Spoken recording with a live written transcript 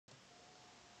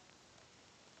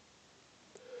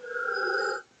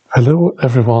Hello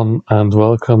everyone and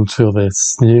welcome to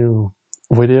this new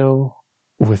video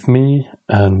with me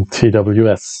and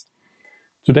TWS.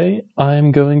 Today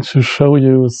I'm going to show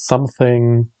you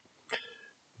something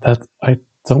that I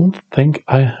don't think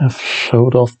I have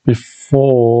showed off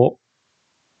before,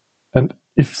 and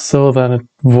if so then it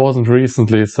wasn't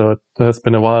recently, so it has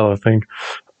been a while I think,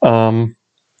 on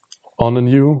a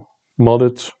new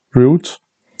modded route,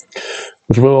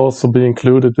 which will also be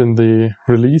included in the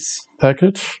release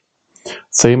package.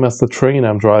 Same as the train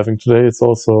I'm driving today, it's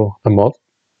also a mod.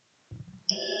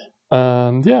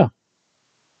 And yeah,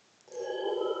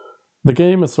 the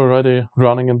game is already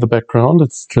running in the background.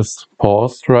 It's just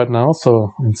paused right now,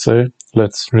 so I'd say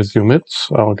let's resume it.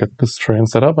 I'll get this train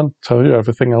set up and tell you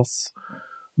everything else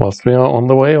whilst we are on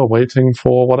the way or waiting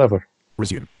for whatever.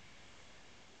 Resume.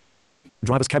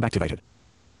 Driver's cab activated.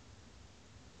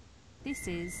 This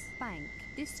is Bank.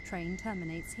 This train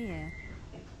terminates here.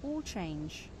 All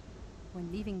change. When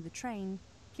leaving the train,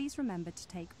 please remember to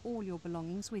take all your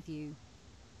belongings with you.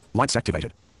 Lights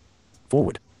activated.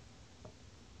 Forward.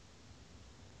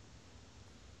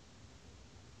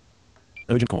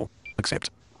 Urgent call. Accept.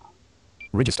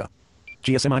 Register.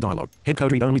 GSMI dialog. Head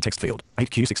code read only text field.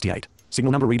 8Q68.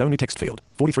 Signal number read only text field.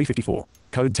 4354.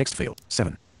 Code text field.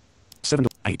 7. 7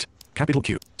 8. Capital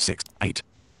Q. 6 8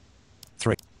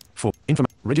 3 4.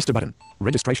 Register button.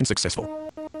 Registration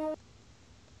successful.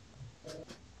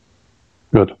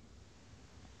 Good.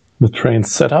 The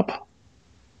train's set up.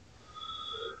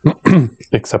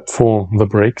 Except for the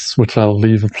brakes, which I'll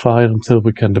leave applied until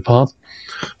we can depart.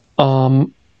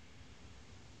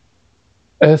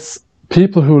 As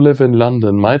people who live in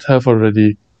London might have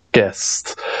already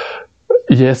guessed,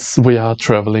 yes, we are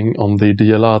traveling on the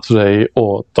DLR today,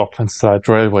 or Docklands Light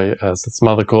Railway as its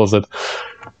mother calls it.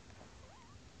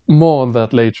 More on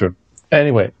that later.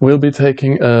 Anyway, we'll be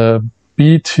taking a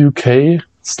B2K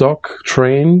stock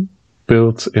train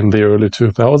built in the early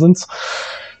 2000s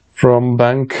from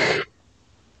Bank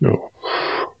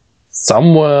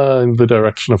somewhere in the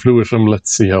direction of Lewisham.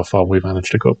 Let's see how far we manage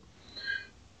to go.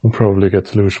 We'll probably get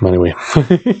to Lewisham anyway.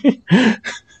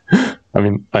 I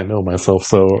mean, I know myself,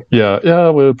 so yeah,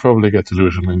 we'll probably get to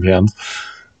Lewisham in the end.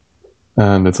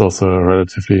 And it's also a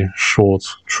relatively short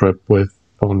trip with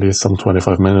only some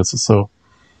 25 minutes or so.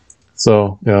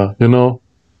 So yeah,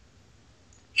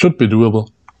 should be doable.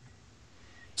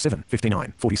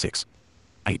 7:59:46.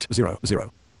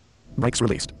 8:00. Brakes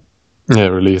released. Yeah,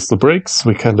 release the brakes.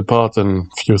 We can depart in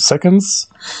a few seconds.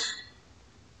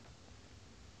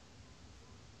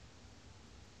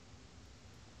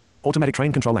 Automatic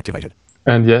train control activated.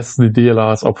 And yes, the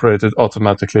DLR is operated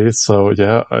automatically. So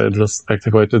yeah, I just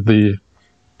activated the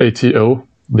ATO,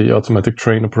 the automatic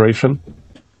train operation.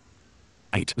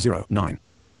 8:09.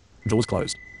 Doors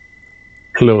closed.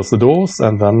 Close the doors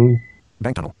and then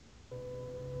Bank tunnel.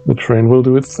 the train will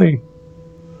do its thing.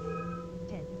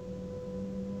 10,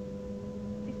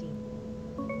 15,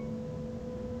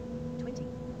 20,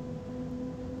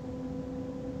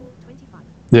 25.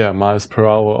 Yeah, miles per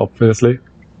hour, obviously.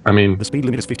 I mean, The speed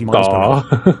limit is 50 miles per hour.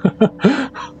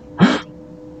 34.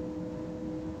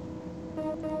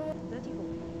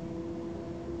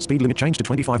 Speed limit changed to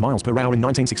 25 miles per hour in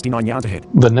 1969 yards ahead.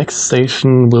 The next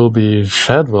station will be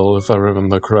Shadwell, if I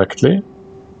remember correctly.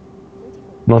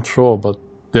 44. Not sure, but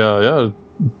yeah, it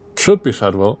should be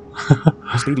Shadwell.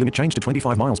 Speed limit changed to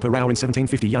 25 miles per hour in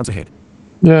 1750 yards ahead.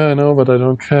 Yeah, I know, but I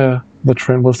don't care. The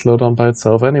train will slow down by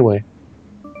itself anyway.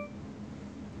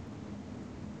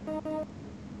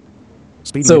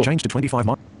 Speed limit changed to 25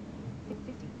 miles.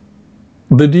 50.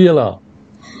 The DLR.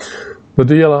 The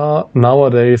DLR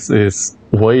nowadays is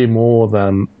way more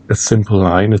than a simple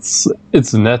line. It's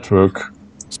a network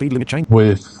Speed limit changed.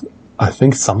 with, I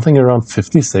think, something around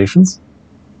 50 stations.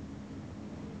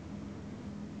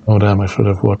 Oh damn, I should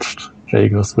have watched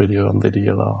Jago's video on the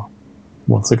DLR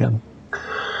once again.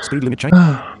 Speed limit changed.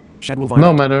 Shadwell Viaduct.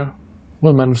 No matter,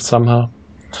 we'll manage somehow.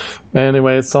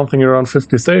 Anyway, it's something around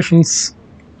 50 stations.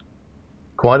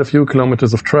 Quite a few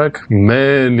kilometers of track,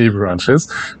 many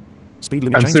branches. Speed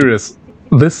limit I'm changed. serious.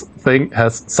 This thing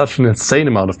has such an insane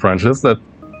amount of branches that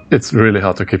it's really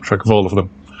hard to keep track of all of them.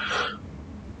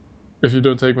 If you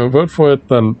don't take my word for it,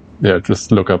 then yeah,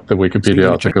 just look up the Wikipedia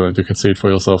article and you can see it for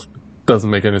yourself. Doesn't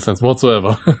make any sense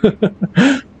whatsoever.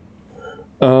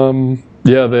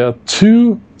 Yeah, there are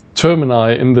two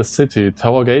termini in the city,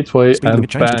 Tower Gateway Speed and limit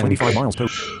changed to Bank. 25 miles per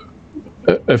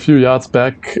A few yards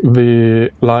back,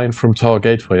 the line from Tower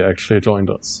Gateway actually joined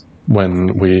us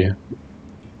when we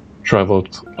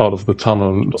traveled out of the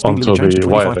tunnel onto the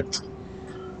viaduct.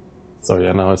 So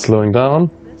yeah, now it's slowing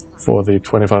down for the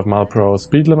 25 mile per hour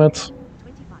speed limit.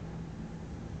 25.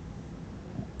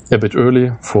 a bit early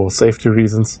for safety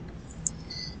reasons.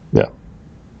 Yeah.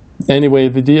 Anyway,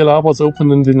 the DLR was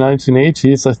opened in the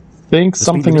 1980s. I think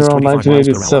something around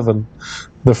 1987.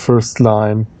 The first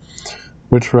line,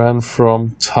 which ran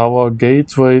from Tower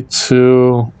Gateway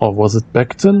to, or was it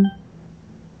Beckton?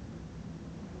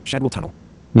 Shadwell Tunnel.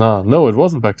 No, it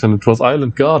wasn't Beckton. It was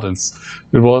Island Gardens.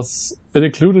 It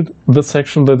included the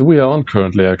section that we are on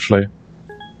currently, actually.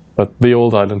 But the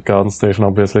old Island Garden station,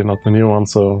 obviously, not the new one.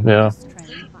 So yeah,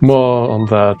 more on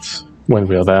that when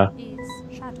we are there.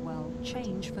 Shadwell,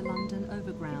 change for London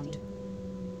Overground.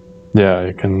 Yeah,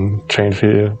 you can change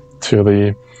here to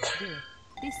the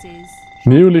This is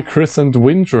newly christened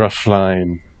Windrush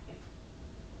line.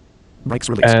 Brakes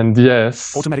released. And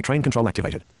yes, Automatic train control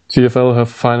activated. TFL have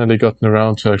finally gotten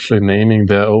around to actually naming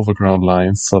their overground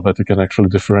lines so that you can actually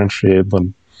differentiate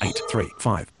them.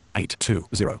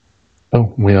 835820.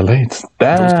 Oh, we are late.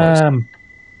 Damn!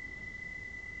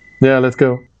 Yeah, let's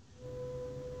go.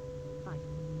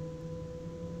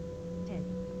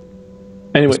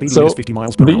 Anyway, Speed so limit is 50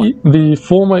 miles per hour. the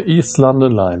former East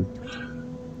London line,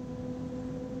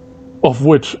 of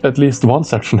which at least one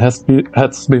section has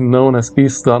been known as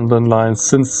East London Line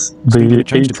since the Speed limit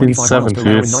changed to 25 miles per hour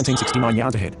in 1870s. 1969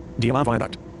 yards ahead. DLR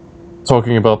Viaduct.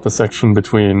 Talking about the section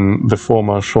between the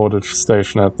former Shoreditch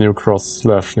station at New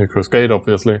Cross/New Cross Gate,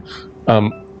 obviously.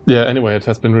 Yeah, anyway, it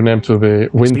has been renamed to the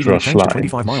Speed limit Windrush changed to line.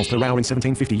 25 miles per hour in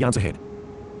 1750 yards ahead.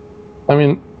 I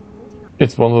mean,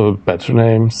 it's one of the better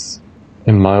names,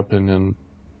 in my opinion,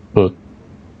 but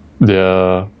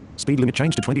yeah. Speed limit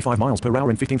changed to 25 miles per hour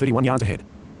in 1531 yards ahead.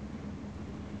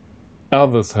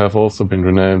 Others have also been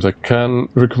renamed. I can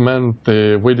recommend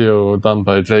the video done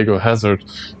by Jago Hazard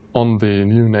on the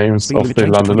new names Speed of limit the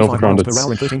changed to London 25 miles Overground. per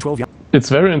hour in 1312 yards. It's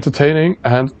very entertaining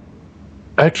and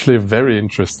actually very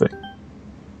interesting,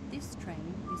 this train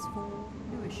is for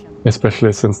Lewisham.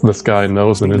 especially since this guy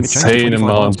knows Speed an limit changed to insane 25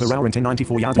 miles amount per hour in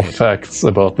 1094 yards of ahead. facts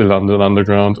about the London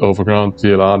Underground, Overground,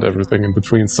 DLR and everything in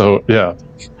between. So yeah,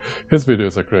 his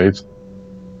videos are great.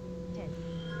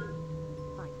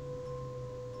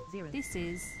 This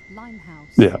is Limehouse.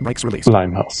 Yeah, Brakes released.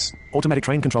 Limehouse. Automatic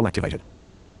train control activated.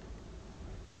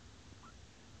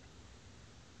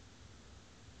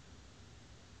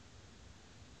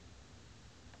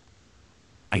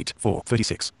 Eight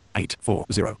 436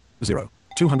 8400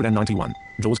 291.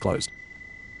 Doors closed.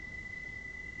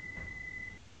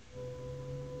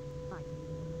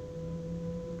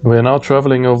 We are now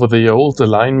traveling over the old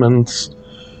alignment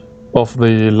of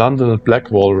the London and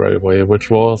Blackwall Railway, which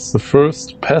was the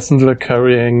first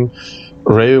passenger-carrying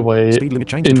railway Speed limit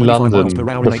changed to in 25 London, miles per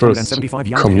hour in the first 875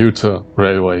 yards commuter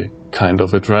railway, kind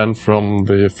of. It ran from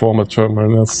the former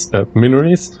terminus at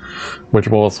Minories, which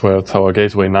was where Tower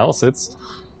Gateway now sits.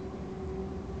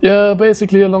 Yeah,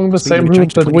 basically along the Speed same limit route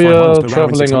changed to that we 25 miles are per hour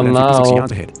in traveling on 656 now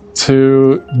yards ahead.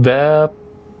 to their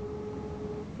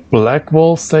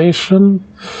Blackwall station.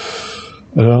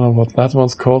 I don't know what that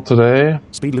one's called today.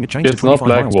 Speed limit changed It's to not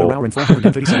 25 miles per Blackwall. hour in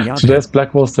 437 yards Today's ahead.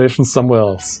 Blackwall station somewhere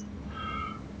else.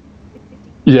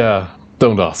 Yeah,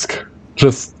 don't ask.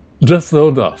 Just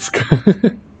don't ask.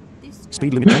 This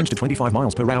Speed limit changed to 25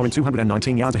 miles per hour in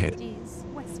 219 yards ahead. is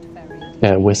West Ferry.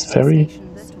 Yeah, West Ferry.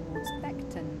 Stations towards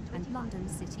Beckton and London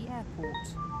City Airport.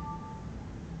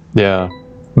 Yeah,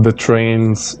 the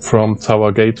trains from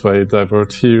Tower Gateway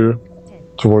divert here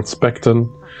towards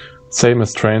Beckton. Same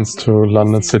as trains to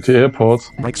London City Airport.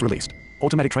 Brakes released.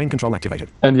 Automatic train control activated.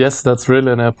 And yes, that's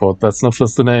really an airport. That's not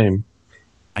just a name.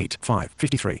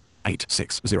 8553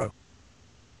 860.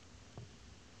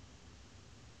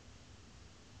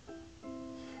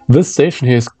 This station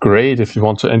here is great if you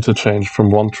want to interchange from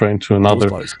one train to another,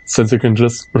 closed. since you can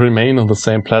just remain on the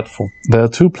same platform. There are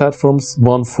two platforms,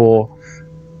 one for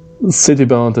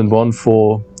citybound and one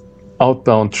for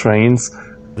outbound trains.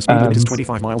 The speed limit is And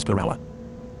 25 miles per hour.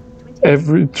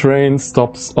 every train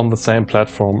stops on the same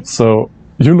platform, so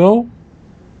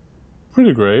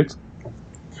pretty great.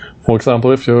 For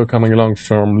example, if you're coming along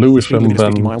from Lewisham limit is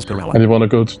 50 then, miles per hour. and you want to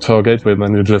go to Tower Gateway,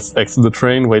 then you just exit the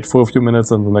train, wait for a few minutes,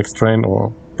 and the next train,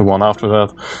 or the one after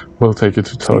that, will take you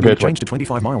to Tower Speed limit Gateway. changed to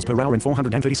 25 miles per hour in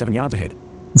 437 yards ahead.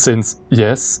 Since,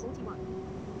 yes,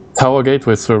 Tower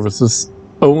Gateway services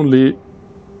only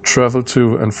travel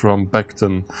to and from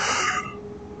Beckton.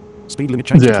 Speed limit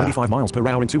changed to Yeah. 25 miles per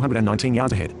hour in 219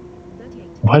 yards ahead.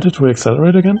 Why did we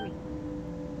accelerate again?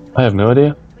 I have no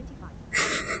idea.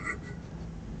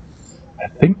 I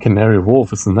think Canary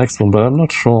Wharf is the next one, but I'm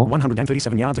not sure.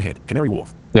 137 yards ahead. Canary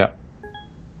Wharf. Yeah.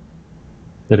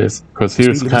 It is, because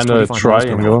here's Speed limit is kind of a 25 miles per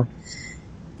triangle,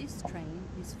 This train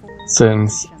is for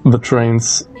since Lewisham. the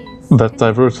trains Is that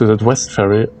diverted at West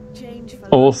Ferry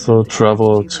also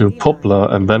travel to Poplar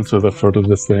and then to the further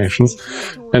destinations,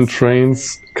 and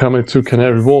trains coming to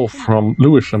Canary Wharf from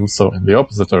Lewisham, so in the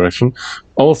opposite direction,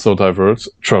 also divert,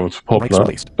 travel to Poplar,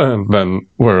 and then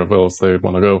wherever else they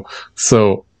want to go.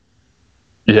 So,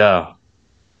 yeah,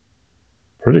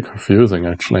 pretty confusing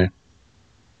actually.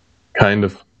 Kind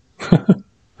of.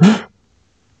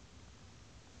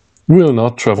 We'll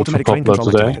not travel to Poplar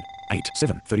today.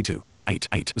 8732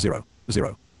 8800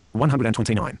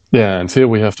 129. Yeah, and here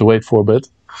we have to wait for a bit.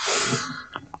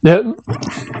 Yeah.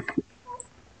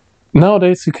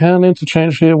 Nowadays you can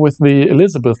interchange here with the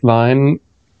Elizabeth line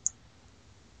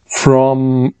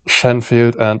from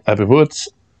Shenfield and Abbey Wood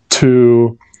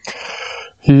to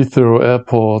Heathrow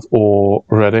Airport or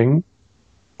Reading,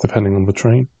 depending on the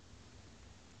train.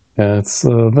 Yeah, it's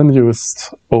the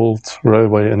newest old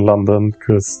railway in London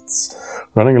because it's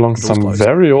running along some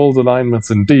very old alignments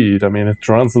indeed. I mean, it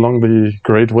runs along the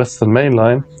Great Western Main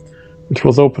Line, which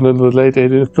was opened in the late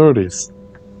 1830s.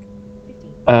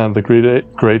 And the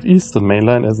Great Eastern Main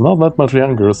Line is not that much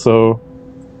younger, so,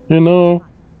 you know.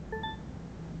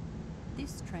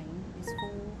 This train is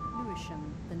for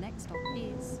Lewisham. The next stop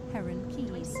is Heron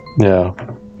Keys. Yeah,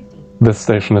 this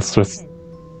station is just,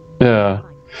 yeah.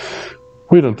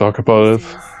 We don't talk about it,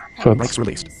 but... Brakes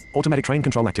released. Automatic train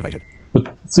control activated.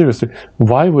 But seriously,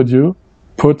 why would you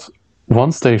put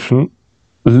one station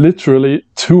literally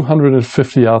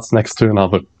 250 yards next to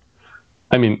another?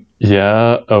 I mean,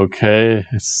 yeah, okay,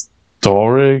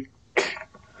 historic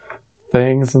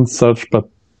things and such, but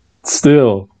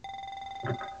still.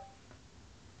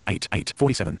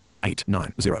 8847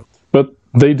 890. But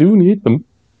they do need them.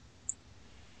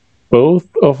 Both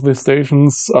of the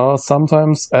stations are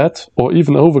sometimes at or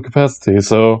even over capacity,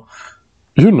 so,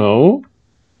 you know,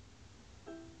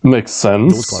 makes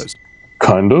sense. Doors closed.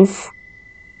 Kind of.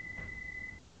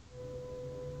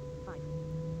 5,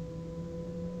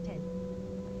 10.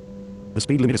 The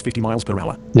speed limit is 50 miles per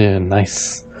hour. Yeah,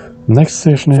 nice. Next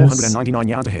station is 499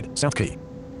 yards ahead, South Quay.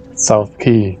 South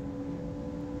Quay.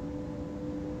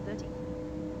 30.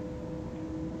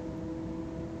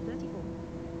 34.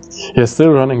 Yeah,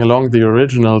 still running along the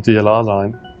original DLR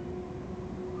line.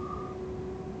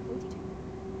 42.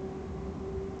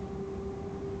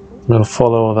 We'll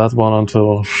follow that one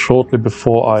until shortly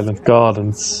before Island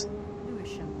Gardens.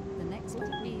 Lewisham. The next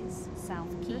stop is South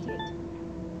Quay. 38.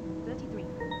 33.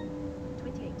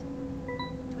 28.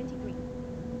 23.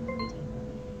 18.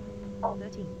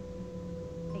 13.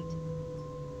 8.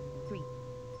 3.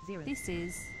 0. This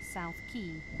is South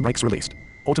Quay. Brakes released.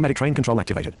 Automatic train control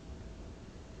activated.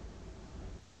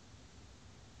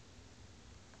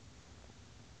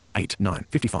 8 9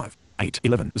 55 8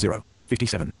 11 0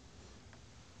 57.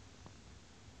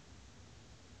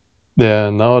 Yeah,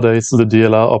 nowadays the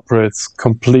DLR operates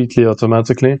completely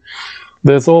automatically.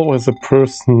 There's always a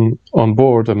person on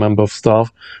board, a member of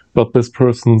staff, but this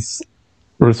person's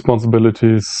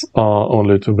responsibilities are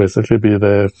only to basically be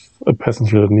there if a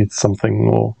passenger needs something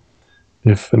or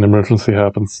if an emergency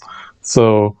happens.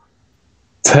 So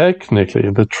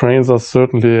technically the trains are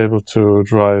certainly able to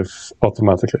drive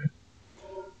automatically.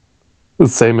 The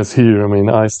same as here. I mean,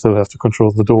 I still have to control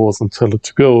the doors and tell it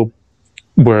to go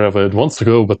wherever it wants to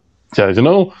go, but yeah, you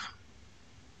know,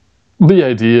 the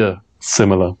idea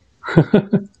similar.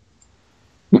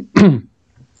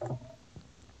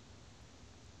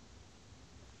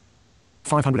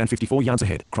 554 yards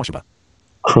ahead, Cross Harbour.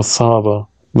 Cross Harbour,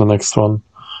 the next one,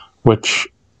 which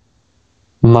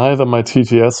neither my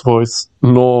TTS voice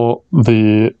nor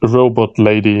the robot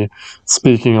lady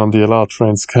speaking on the DLR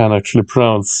trains can actually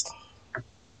pronounce,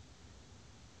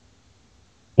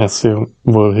 as you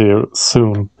will hear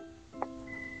soon.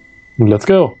 Let's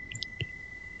go!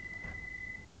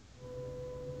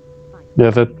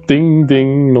 Yeah, that ding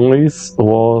ding noise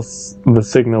was the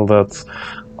signal that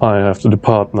I have to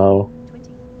depart now.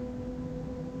 20.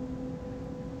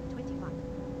 25.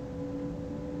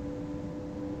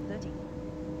 30.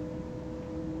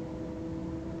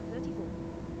 34.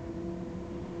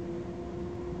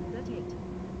 38.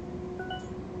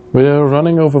 We are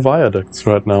running over viaducts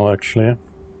right now, actually.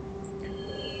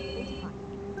 45.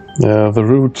 Yeah, the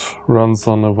route runs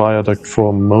on a viaduct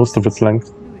for most of its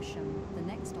length. Lewisham. The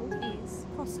next stop is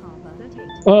Cross Harbour. 38.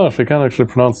 Oh, she can actually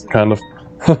pronounce it, kind of.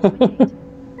 28.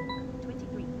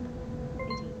 23.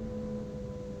 18.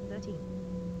 13.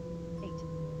 8.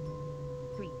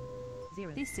 3.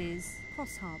 0. This is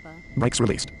Cross Harbour. Brakes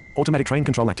released. Automatic train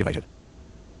control activated.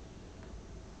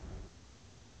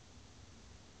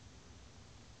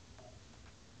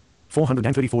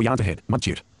 .434 yards ahead,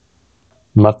 Mudchute.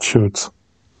 Mudchute.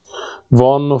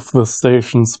 One of the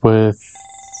stations with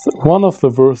one of the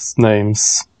worst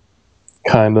names,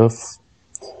 kind of.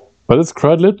 But it's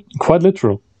quite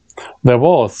literal. There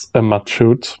was a mud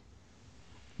chute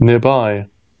nearby.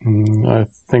 I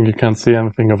think you can't see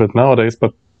anything of it nowadays,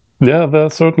 but yeah, there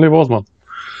certainly was one.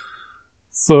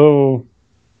 So,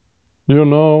 you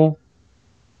know,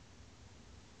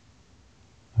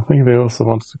 I think they also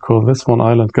wanted to call this one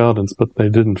Island Gardens, but they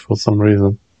didn't for some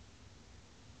reason.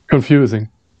 Confusing.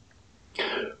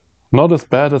 Not as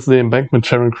bad as the embankment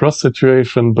Charing Cross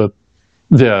situation, but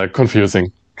yeah,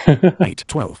 confusing. 8,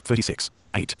 12, 36,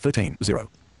 8, 13,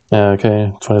 0,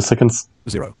 Okay, 20 seconds.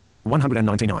 0,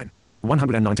 199,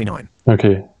 199.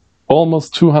 Okay,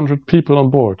 almost 200 people on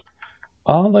board.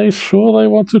 Are they sure they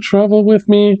want to travel with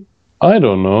me? I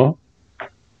don't know.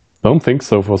 Don't think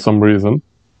so for some reason.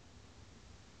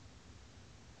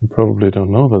 You probably don't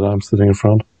know that I'm sitting in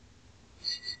front.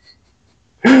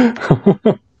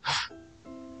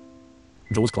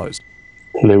 Doors closed.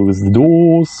 Close the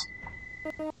doors.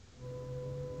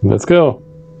 Let's go.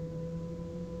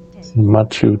 10,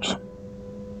 Mud chute. 15,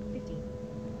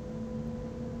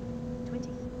 20,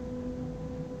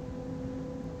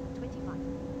 25,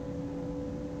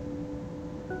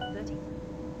 30,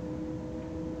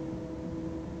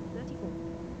 34,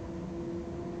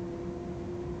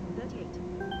 38,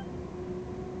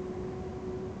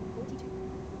 42,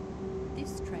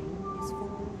 This train is for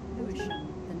Lewisham.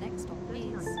 The next stop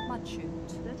is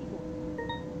Mudchute. 34,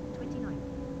 29,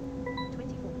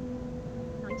 24,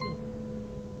 19,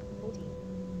 14,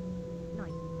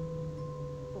 9,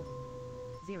 4,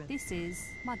 0. This is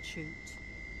Mudchute.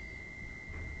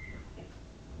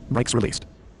 Brakes released.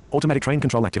 Automatic train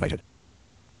control activated.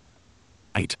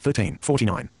 8, 13,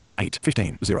 49, 8,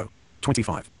 15, 0,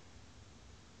 25.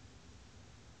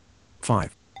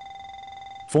 5.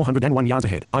 401 yards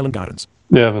ahead, Island Gardens.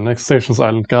 Yeah, the next station's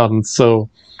Island Gardens. So,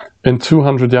 in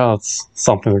 200 yards,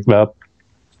 something like that,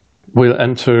 we'll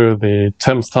enter the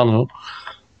Thames Tunnel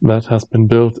that has been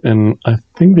built in, I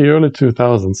think, the early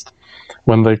 2000s,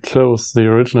 when they closed the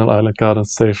original Island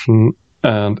Gardens station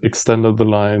and extended the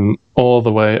line all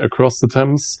the way across the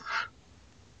Thames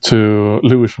to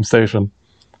Lewisham Station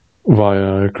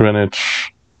via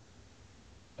Greenwich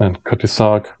and Cutty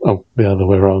Sark. Oh, the other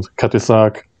way around. Cutty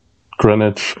Sark,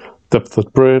 Greenwich,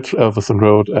 Deptford Bridge, Elverson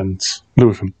Road, and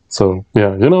Lewisham. So,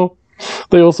 yeah, you know,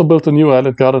 they also built a new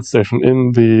Island Garden station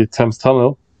in the Thames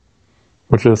Tunnel,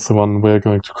 which is the one we're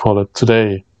going to call it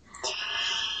today.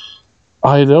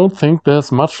 I don't think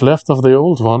there's much left of the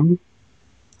old one.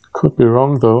 Could be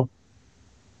wrong, though.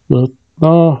 But,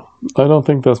 no, I don't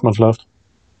think there's much left.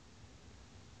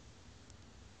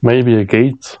 Maybe a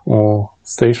gate or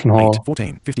station hall. 8,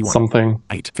 14, 51. Something.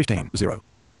 8, 15, 0.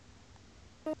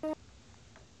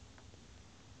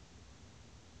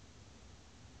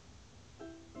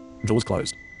 Doors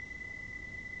closed.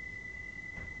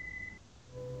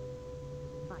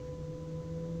 5,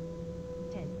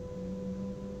 10,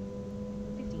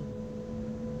 15,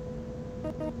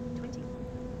 20,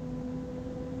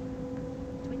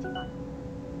 25,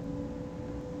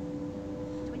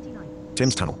 29,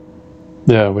 Thames Tunnel.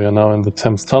 Yeah, we are now in the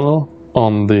Thames Tunnel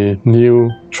on the new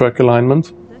track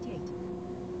alignment. 38,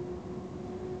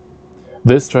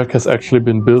 This track has actually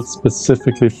been built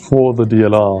specifically for the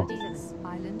DLR, This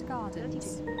Island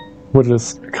Gardens. 32, which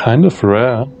is kind of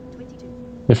rare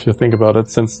 22, if you think about it,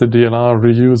 since the DLR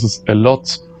reuses a lot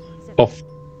 7, of,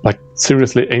 like,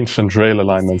 seriously ancient rail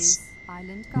alignments. This is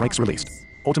Island Brakes Gardens. released.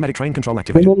 Automatic train control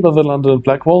activated. Remember the London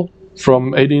Blackwall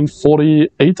from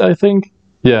 1848, I think?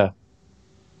 Yeah.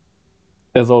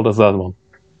 As old as that one.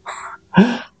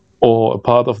 Or a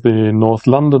part of the North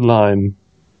London line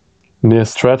near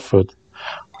Stratford,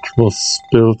 which was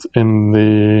built in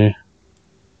the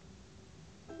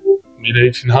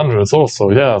mid-1800s also,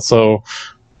 yeah, so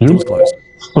you Doors closed.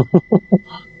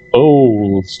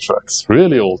 old tracks,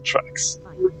 really old tracks.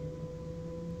 5,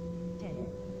 10,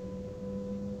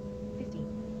 15,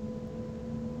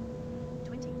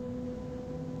 20,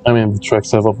 I mean, the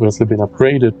tracks have obviously been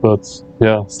upgraded, but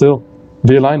yeah, still,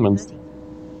 the alignment 30,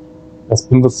 has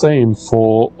been the same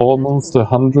for almost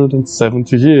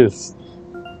 170 years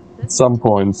at some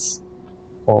points,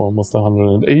 or almost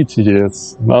 180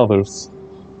 years in others.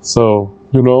 So,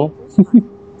 you know,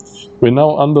 we're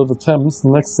now under the Thames. The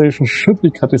next station should be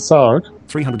Cutty Sark.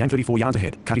 334 yards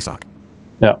ahead, Cutty Sark.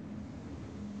 Yeah.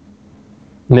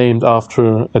 Named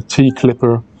after a tea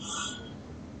clipper,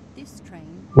 This train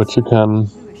which you can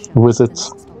Lewisham. visit. The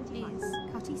next stop is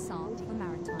Cutty Sark for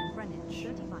Maritime Greenwich.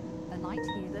 35, Alight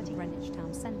here at Greenwich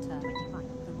Town Centre, 25,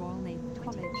 the Royal Naval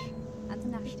College, and the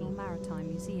National Maritime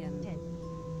Museum. 10,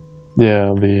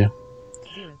 Yeah, the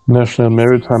 0, National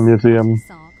Maritime Museum Cutty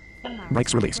Sark for Maritime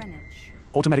Brakes released. Greenwich.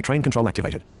 Automatic train control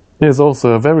activated. is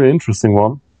also a very interesting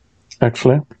one,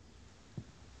 actually.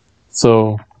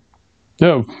 So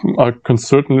yeah, I can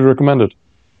certainly recommend it.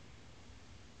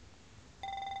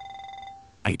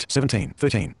 8, 17,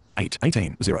 13, 8,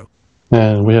 18, 0.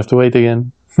 And we have to wait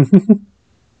again.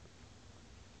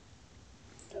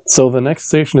 So the next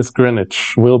station is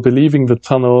Greenwich. We'll be leaving the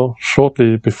tunnel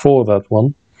shortly before that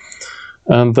one.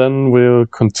 And then we'll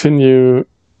continue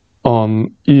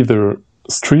on either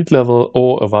street level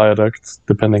or a viaduct,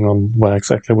 depending on where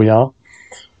exactly we are.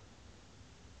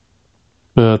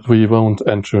 But we won't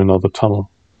enter another tunnel.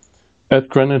 At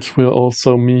Greenwich we'll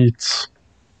also meet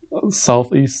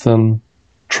southeastern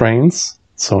trains,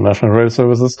 so National Rail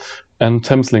Services, and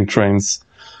Thameslink trains,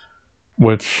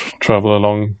 which travel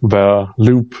along their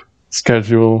loop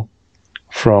schedule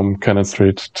from Cannon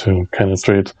Street to Cannon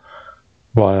Street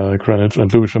via Greenwich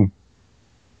and Lewisham.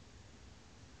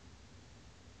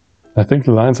 I think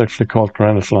the line's actually called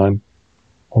Greenwich Line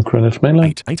or Greenwich Main Line.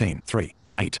 8, 18, 3,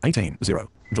 8, 18, 0.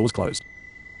 Doors closed.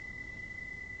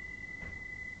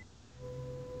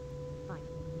 5,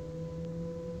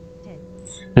 10,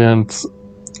 And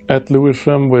at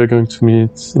Lewisham we're going to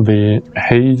meet the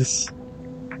Hayes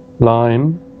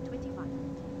line 25,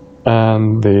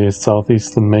 and the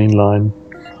Southeastern Main Line,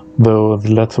 though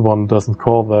the latter one doesn't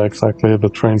call there exactly. The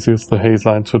trains use the Hayes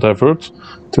line to divert,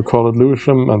 to call it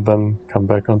Lewisham, and then come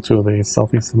back onto the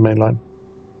Southeastern Main Line.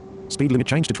 Speed limit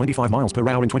changed to 25 miles per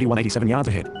hour in 2187 yards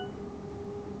ahead.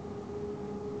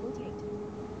 48,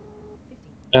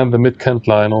 15, And the Mid-Kent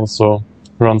line also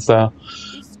runs there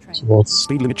This train towards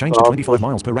Speed limit changed to 25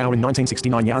 miles per hour in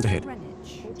 1969 yards ahead.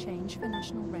 Greenwich. Change for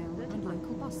National Rail and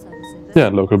local bus services. yeah,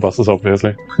 local buses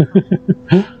obviously. 20,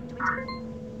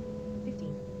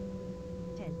 15,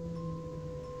 10,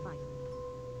 5,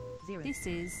 0. This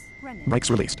is Greenwich. Brakes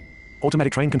released.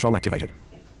 Automatic train control activated.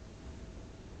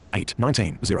 8,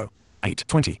 19, 0. 8,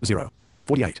 20, 0.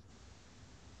 48.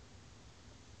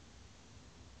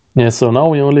 Yeah, so now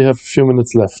we only have a few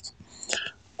minutes left.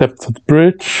 Deptford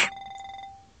Bridge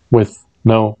with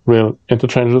no real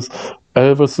interchanges,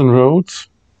 Elverson Road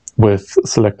with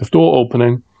selective door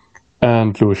opening,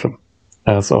 and Lewisham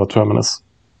as our terminus.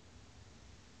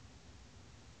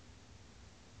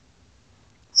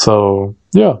 So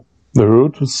yeah, the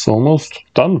route is almost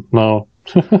done now.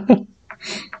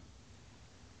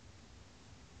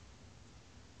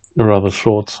 A rather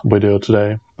short video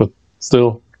today, but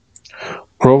still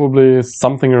probably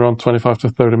something around 25 to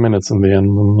 30 minutes in the end.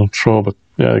 I'm not sure, but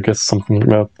yeah, I guess something like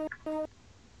that.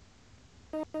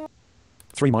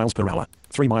 3 miles per hour.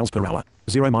 3 miles per hour.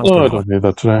 0 miles Oh, per I hour. don't need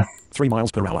that today. 3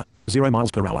 miles per hour. 0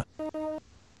 miles per hour.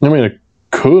 I mean, I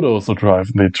could also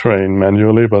drive the train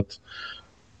manually, but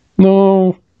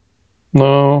no.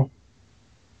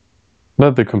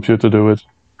 Let the computer do it.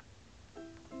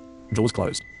 Doors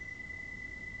closed.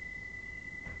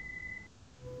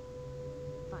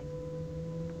 5,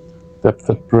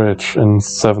 Deptford Bridge in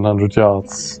 700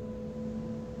 yards.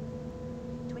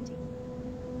 20,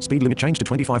 Speed limit changed to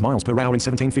 25 miles per hour in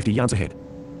 1750 yards ahead.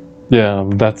 Yeah,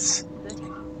 that's 30,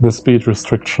 the speed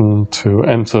restriction to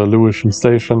enter Lewisham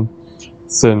Station,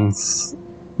 since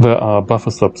there are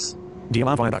buffer stops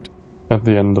DLR viaduct. at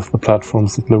the end of the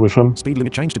platforms at Lewisham. Speed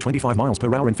limit changed to 25 miles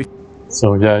per hour in 50.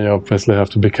 So yeah, you obviously have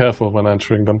to be careful when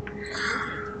entering them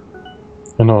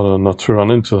in order not to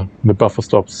run into the buffer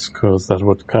stops, because that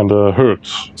would kind of hurt.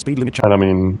 Speed limit And I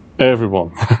mean,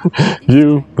 everyone.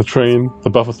 You, the train, the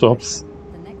buffer stops,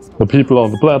 the people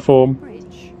on the platform.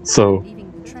 So,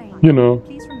 you know,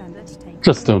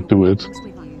 just don't do it.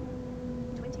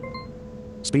 20,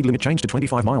 Speed limit changed to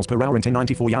 25 miles per hour in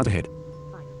 1094 yards ahead.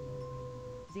 5,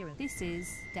 0. This is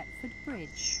Deptford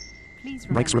Bridge. Please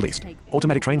Brakes remember to released. take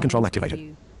Automatic train control belongings with activated.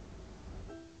 you.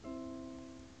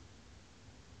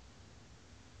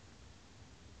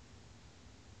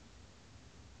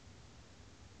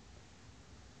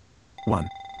 One.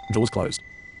 Doors closed.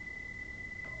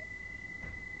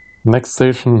 Next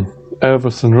station,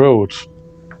 Elverson Road.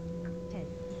 10,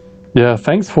 Yeah,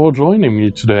 thanks for joining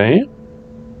me today.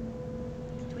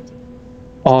 20,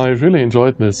 I really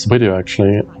enjoyed this video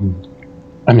actually.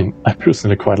 I mean, I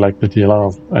personally quite like the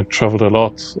DLR. I traveled a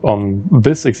lot on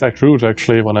this exact route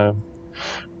actually when I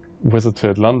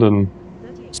visited London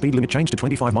 38, Speed limit changed to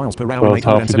 25 miles per hour in about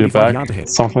half a year 875 back, yards ahead.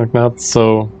 something like that.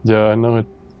 So yeah, I know it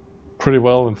pretty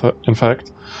well in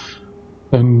fact.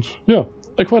 And yeah,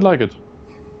 I quite like it.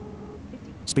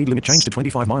 50, Speed limit changed to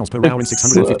 25 miles per hour in It's,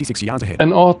 656 yards ahead.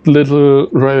 An odd little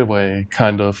railway,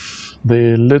 kind of.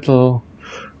 The little,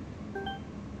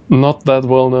 not that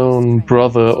well-known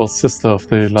brother or sister of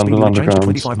the Speed London limit changed to Underground.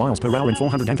 25 miles per hour in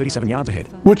 437 yards ahead.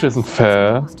 Which isn't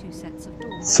fair, Two sets of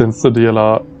doors. since the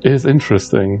DLR is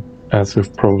interesting, as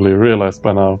you've probably realized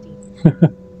by now.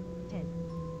 10,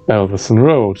 Elverson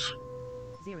Road.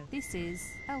 This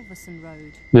is Elverson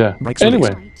Road. Yeah. Brakes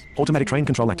Anyway, released. Automatic train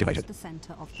control activated. The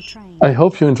center of the train. I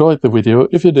hope you enjoyed the video.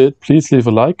 If you did, please leave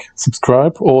a like,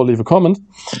 subscribe, or leave a comment.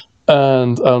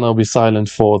 And I'll now be silent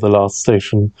for the last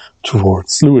station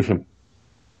towards Lewisham.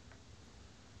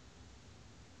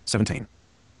 17.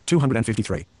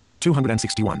 253.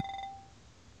 261.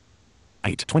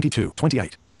 8. 22.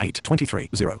 28. 8. 23.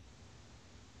 0.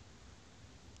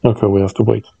 Okay, we have to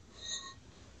wait.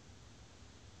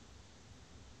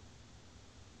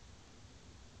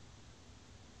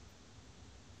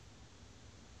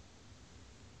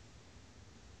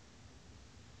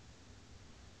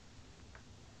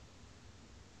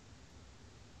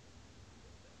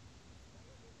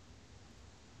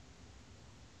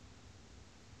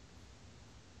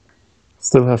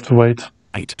 Still have to wait.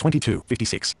 8. 22.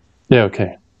 56. Yeah,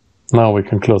 okay. Now we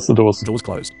can close the doors. Doors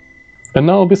closed. And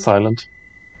now I'll be silent.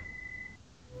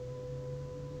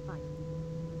 5,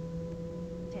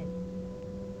 10,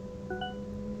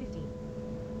 15,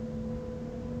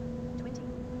 20,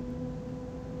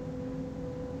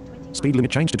 25, Speed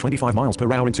limit changed to 25 miles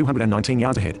per hour in 219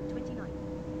 yards ahead. 29,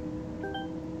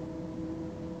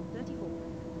 34,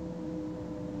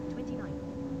 29,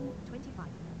 25.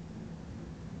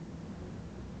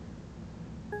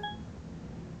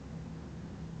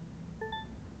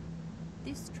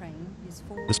 This train is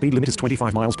for... The speed limit is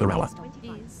 25 miles per hour. Stop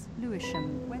is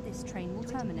Lewisham, where this train will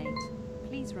terminate.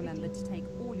 Please remember to take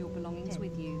all your belongings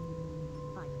with you.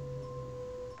 5,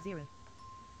 0.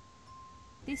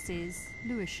 This is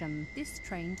Lewisham. This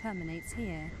train terminates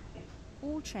here.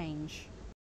 All change.